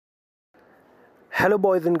Hello,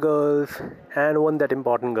 boys and girls, and one that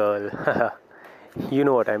important girl. You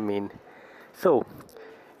know what I mean. So,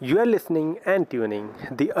 you are listening and tuning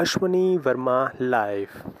the Ashwani Verma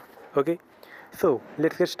Live. Okay, so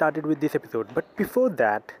let's get started with this episode. But before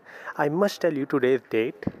that, I must tell you today's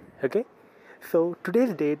date. Okay, so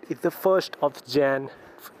today's date is the 1st of Jan.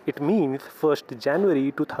 It means 1st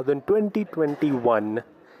January 2021,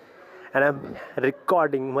 and I'm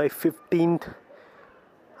recording my 15th,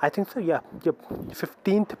 I think so, yeah, yep,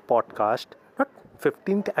 15th podcast, not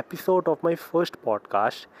 15th episode of my first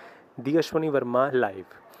podcast, the Ashwani Verma Live.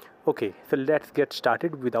 Okay, so let's get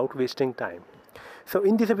started without wasting time. So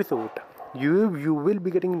in this episode, you will be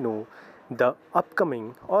getting to know the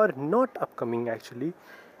upcoming, or not upcoming actually,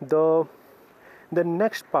 the the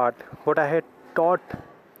next part, what I had taught,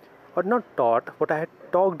 or not taught, what I had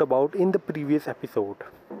talked about in the previous episode.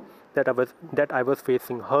 That I was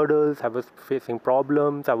facing hurdles, I was facing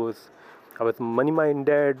problems, I was money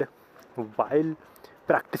minded while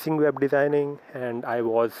practicing web designing, and I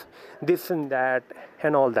was this and that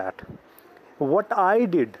and all that. What I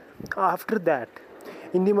did after that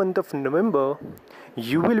in the month of November,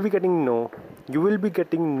 you will be getting know, you will be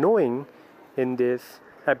getting knowing in this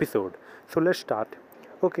episode. So let's start.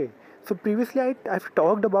 Okay. So I've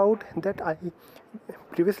talked about that I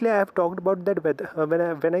previously I have talked about that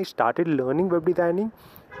when I started learning web designing.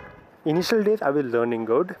 Initial days I was learning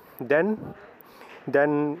good. Then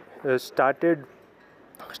started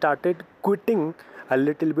quitting a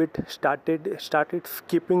little bit, started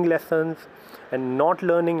skipping lessons and not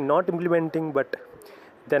learning, not implementing, but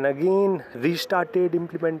then again restarted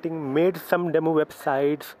implementing, made some demo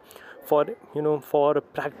websites for for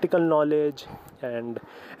practical knowledge, and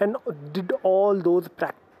and did all those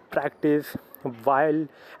practice while,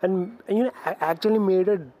 and I actually made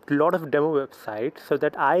a lot of demo websites so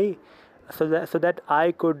that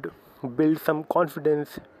I could build some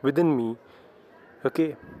confidence within me.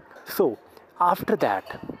 Okay, so after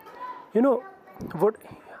that, you know what?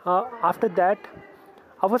 After that,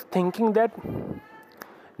 I was thinking that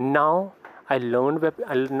now now I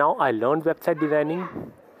learned website designing.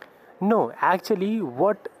 No, actually,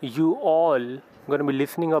 what you all gonna be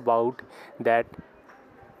listening about, that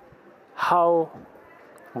how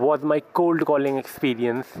was my cold calling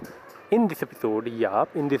experience in this episode. Yeah,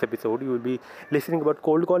 in this episode you will be listening about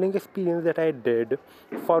cold calling experience that I did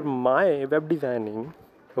for my web designing.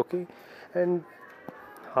 Okay, and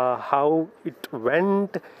how it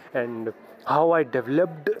went, and how I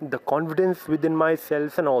developed the confidence within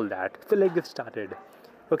myself and all that. So let's get started.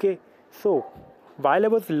 Okay, so while I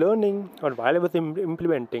was learning, or while I was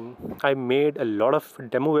implementing, I made a lot of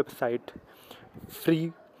demo website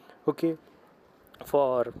free. Okay,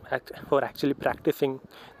 for actually practicing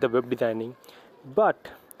the web designing. But,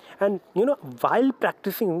 and while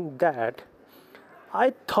practicing that,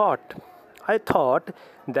 I thought I thought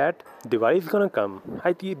that Diwali is gonna come.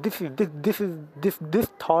 This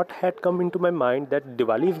thought had come into my mind that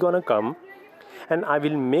Diwali is gonna come, and I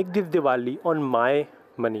will make this Diwali on my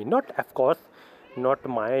money. Not, of course, not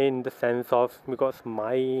mine in the sense of, because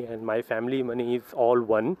my and my family money is all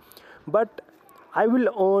one, but I will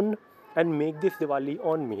earn and make this Diwali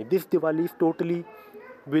on me. This Diwali is totally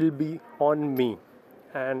will be on me,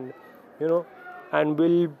 and you know, and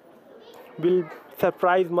will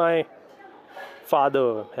surprise my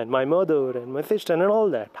father and my mother and my sister and all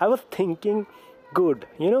that. I was thinking good,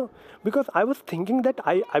 because I was thinking that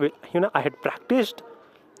I will, I had practiced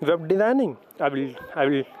web designing. I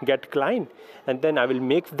will get client, and then I will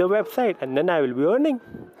make the website, and then I will be earning.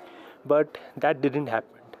 But that didn't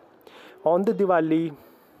happen. On the Diwali,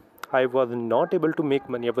 I was not able to make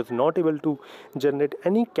money. I was not able to generate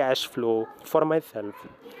any cash flow for myself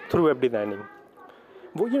through web designing.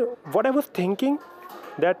 What I was thinking,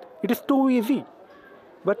 that it is too easy,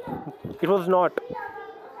 but it was not.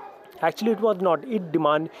 Actually, it was not.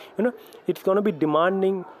 It's gonna be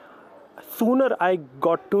demanding. Sooner I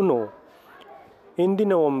got to know in the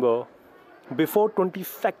November, before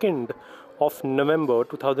 22nd of November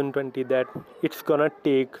 2020, that it's gonna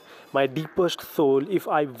take my deepest soul if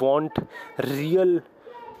I want real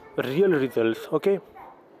real results. Okay,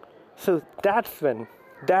 so that's when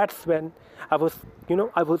I was you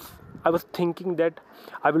know I was thinking that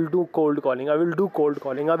I will do cold calling.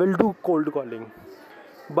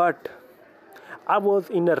 But I was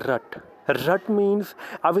in a rut. Rut means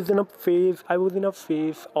I was in a phase of, I was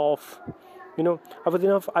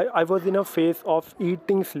in a phase of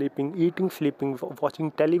eating, sleeping,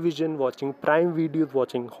 watching television, watching Prime videos,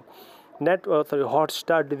 watching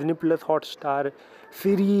Hotstar, Disney Plus, Hotstar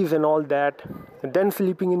series and all that. Then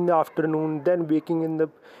sleeping in the afternoon, then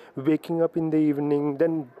waking up in the evening,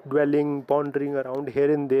 then dwelling, pondering around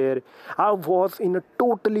here and there. I was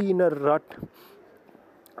totally in a rut.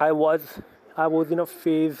 I was I was in a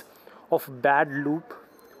phase of bad loop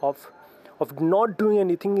of not doing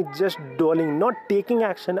anything, just dwelling, not taking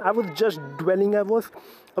action. I was just dwelling. I was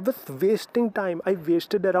wasting time. I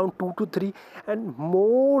wasted around 2 to 3 and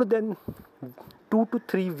more than 2 to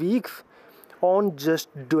 3 weeks on just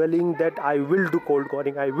dwelling that I will do cold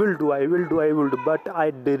calling, I will do, but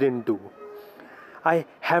I didn't do. I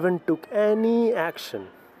haven't took any action.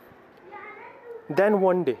 Then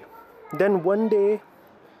one day, then one day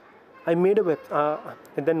I made a web.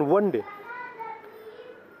 And then one day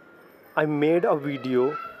I made a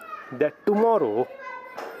video that tomorrow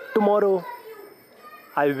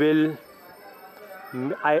I will,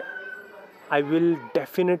 I, I will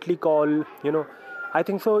definitely call. I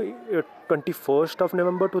think so. 21st of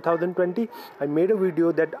November 2020. I made a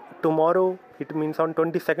video that tomorrow. It means on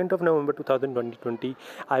 22nd of November 2020.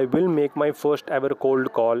 I will make my first ever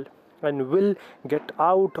cold call and will get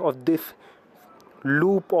out of this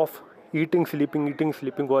loop of eating, sleeping,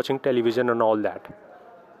 watching television and all that.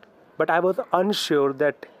 But I was unsure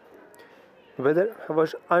that whether I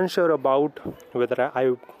was unsure about whether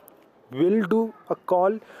I will do a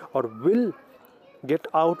call or will get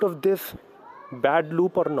out of this bad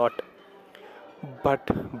loop or not. But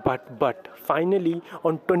finally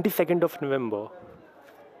on 22nd of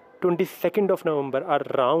November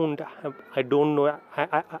around, I don't know,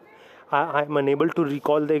 I'm unable to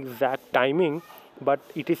recall the exact timing, but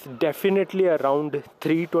it is definitely around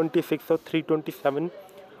 3:26 or 3:27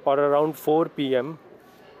 or around 4 p.m.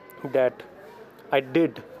 that I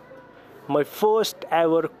did my first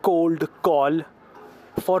ever cold call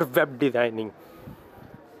for web designing.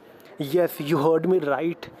 Yes, you heard me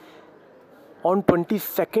right. On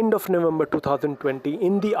 22nd of November 2020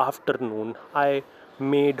 in the afternoon, I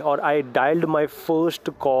dialed my first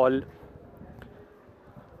call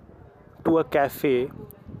to a cafe.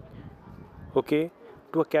 Okay,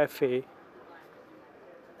 to a cafe.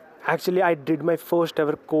 Actually, I did my first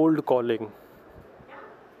ever cold calling.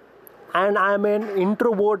 And I'm an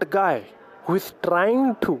introvert guy who is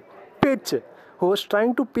trying to pitch, who was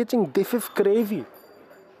trying to pitching. This is crazy.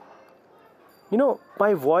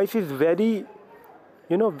 My voice is very,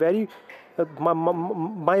 very,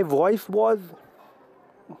 my voice was,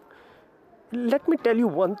 let me tell you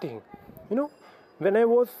one thing. You know, when I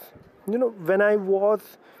was, when I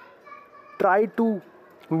was try to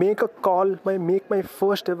make my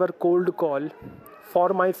first ever cold call for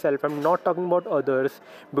myself. I'm not talking about others,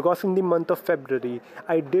 because in the month of February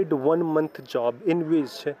I did 1 month job in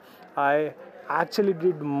which I actually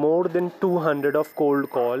did more than 200 of cold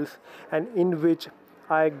calls, and in which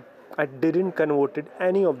I I didn't converted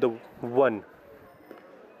any of the one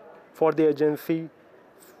for the agency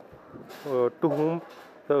to whom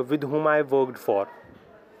with whom I worked for.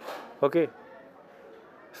 Okay,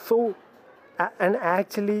 so and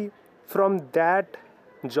actually from that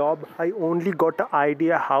job I only got an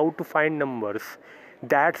idea how to find numbers.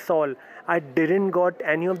 That's all. I didn't got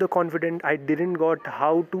any of the confidence. I didn't got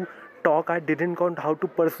how to talk. I didn't got how to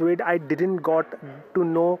persuade. I didn't got to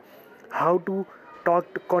know how to talk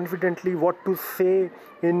confidently, what to say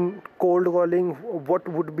in cold calling, what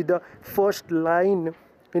would be the first line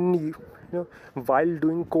in while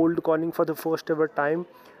doing cold calling for the first ever time.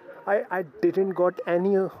 I didn't got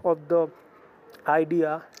any of the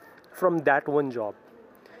idea from that one job.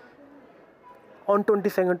 On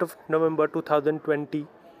 22nd of November 2020,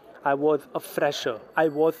 I was a fresher. I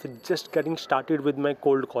was just getting started with my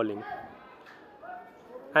cold calling.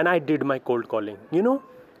 And I did my cold calling.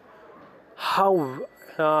 How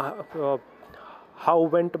uh, uh, how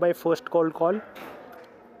went my first cold call?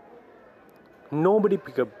 Nobody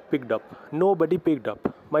picked up. Nobody picked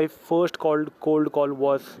up. My first cold call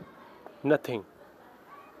was nothing.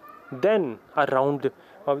 Then around,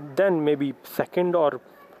 then maybe second or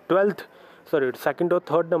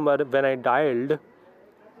third number when I dialed,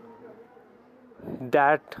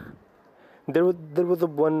 that there was a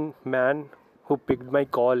one man who picked my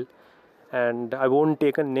call, and I won't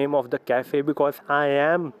take a name of the cafe because I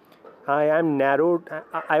am narrowed.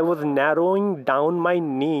 I was narrowing down my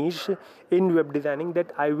niche in web designing,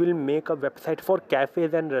 that I will make a website for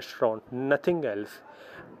cafes and restaurants, nothing else.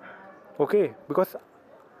 Okay,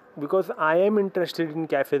 because I am interested in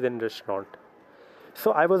cafes and restaurant.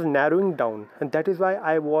 So I was narrowing down, and that is why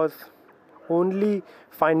I was only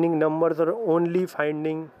finding numbers, or only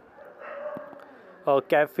finding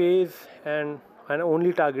cafes, and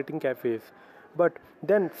only targeting cafes. But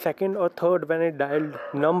then second or third when I dialed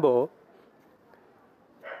number,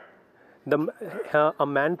 A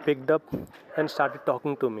man picked up and started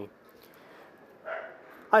talking to me.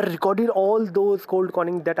 I recorded all those cold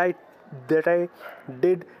calling that I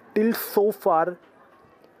did till so far,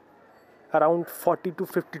 around 40 to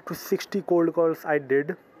 50 to 60 cold calls I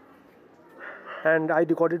did, and I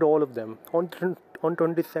recorded all of them. On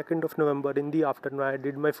 22nd of November in the afternoon, I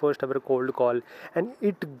did my first ever cold call, and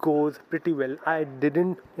it goes pretty well. I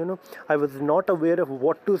didn't, I was not aware of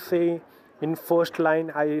what to say in first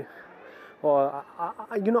line. I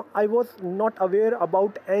was not aware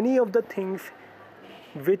about any of the things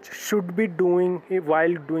which should be doing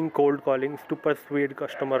while doing cold callings to persuade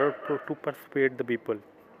customer or to persuade the people.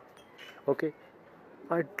 Okay,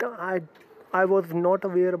 I, I, I was not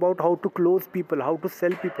aware about how to close people, how to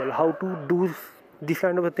sell people, how to do this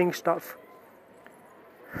kind of a thing stuff.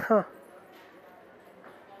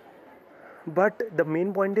 But the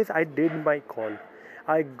main point is I did my call.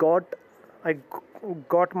 I got I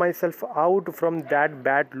got myself out from that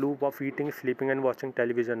bad loop of eating, sleeping, and watching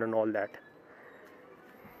television and all that.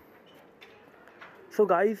 So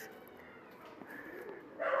guys,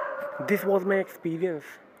 this was my experience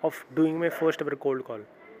of doing my first ever cold call.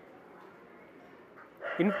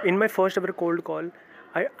 In my first ever cold call,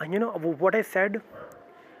 what I said.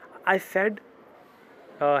 I said,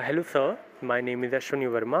 "Hello, sir. My name is Ashwani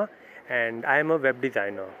Verma, and I am a web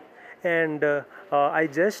designer." And I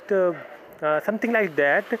just something like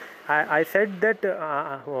that. I said that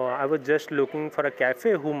I was just looking for a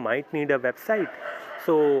cafe who might need a website.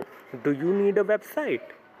 So, do you need a website?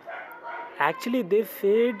 Actually, they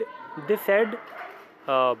said,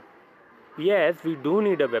 uh, yes, we do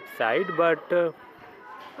need a website, but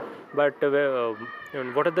what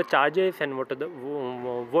are the charges and what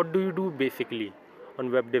do you do basically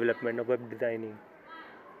on web development or web designing?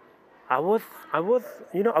 I was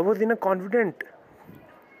in a confident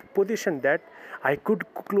position that I could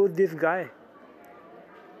close this guy,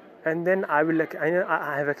 and then I will like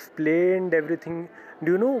I have explained everything.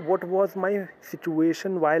 Do you know what was my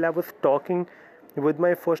situation while I was talking with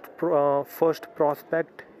my first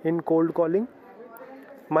prospect in cold calling?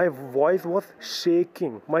 My voice was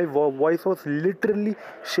shaking. My voice was literally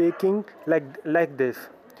shaking like this.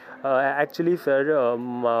 Actually, sir,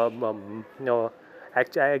 no,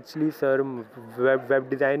 actually, sir, web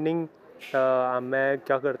designing मैं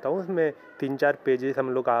क्या करता हूँ, उसमें 3-4 pages हम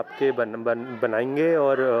लोग आपके बनाएंगे,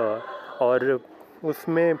 और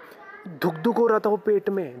उसमें धुक धुक हो रहा था, वो पेट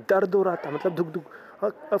में दर्द हो रहा था, मतलब धुक धुक,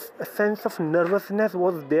 sense of nervousness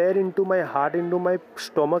was there into my heart, into my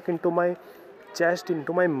stomach, into my chest,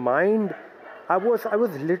 into my mind. I was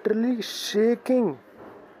literally shaking.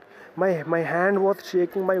 My hand was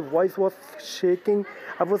shaking, my voice was shaking.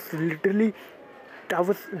 I was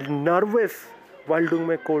nervous while doing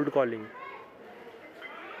my cold calling,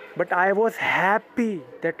 but I was happy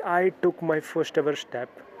that I took my first ever step.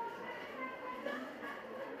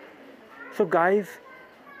 So guys,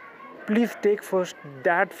 please take first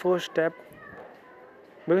step,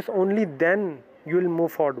 because only then you will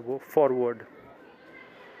move forward.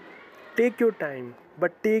 Take your time,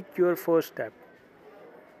 but take your first step.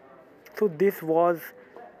 So this was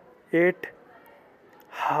it,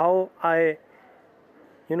 how I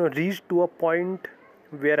reached to a point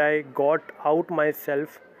where I got out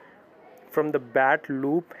myself from the bad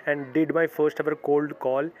loop and did my first ever cold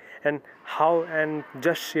call, and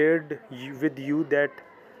just shared with you that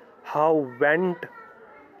how went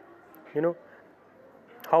you know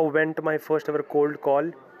how went my first ever cold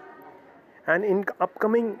call. And in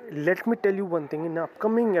upcoming, let me tell you one thing, in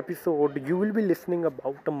upcoming episode you will be listening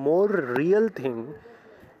about a more real thing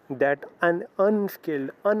that an unskilled,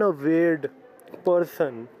 unaware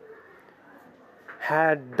person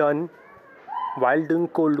had done while doing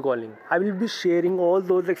cold calling. I will be sharing all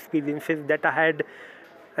those experiences that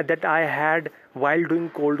I had while doing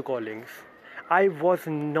cold callings. I was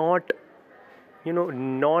not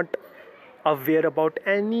aware about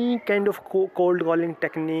any kind of cold calling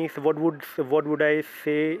techniques. What would I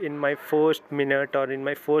say in my first minute, or in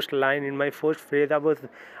my first line, in my first phrase? I was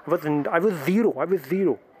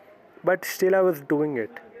zero, but still I was doing it.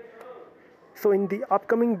 So in the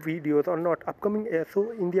upcoming videos, or not upcoming,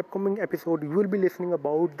 so in the upcoming episode you will be listening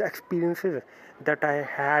about the experiences that I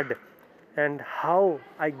had, and how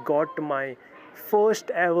I got my first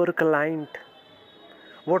ever client.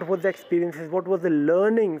 What was the experiences, what was the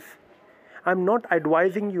learnings. I'm not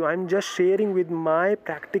advising you, I'm just sharing with my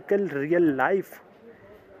practical real life.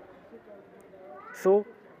 So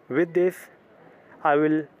with this, I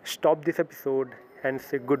will stop this episode and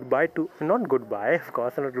say goodbye to, not goodbye, of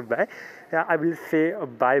course not goodbye. I will say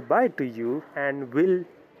bye bye to you, and we'll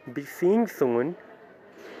be seeing soon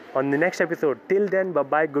on the next episode. Till then, bye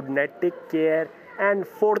bye, good night, take care, and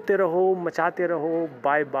फोड़ते रहो, मचाते रहो,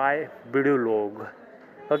 bye bye, video लोग.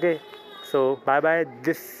 Okay, so bye bye.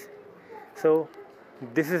 So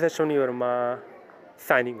this is Ashwani Verma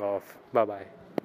signing off. Bye bye.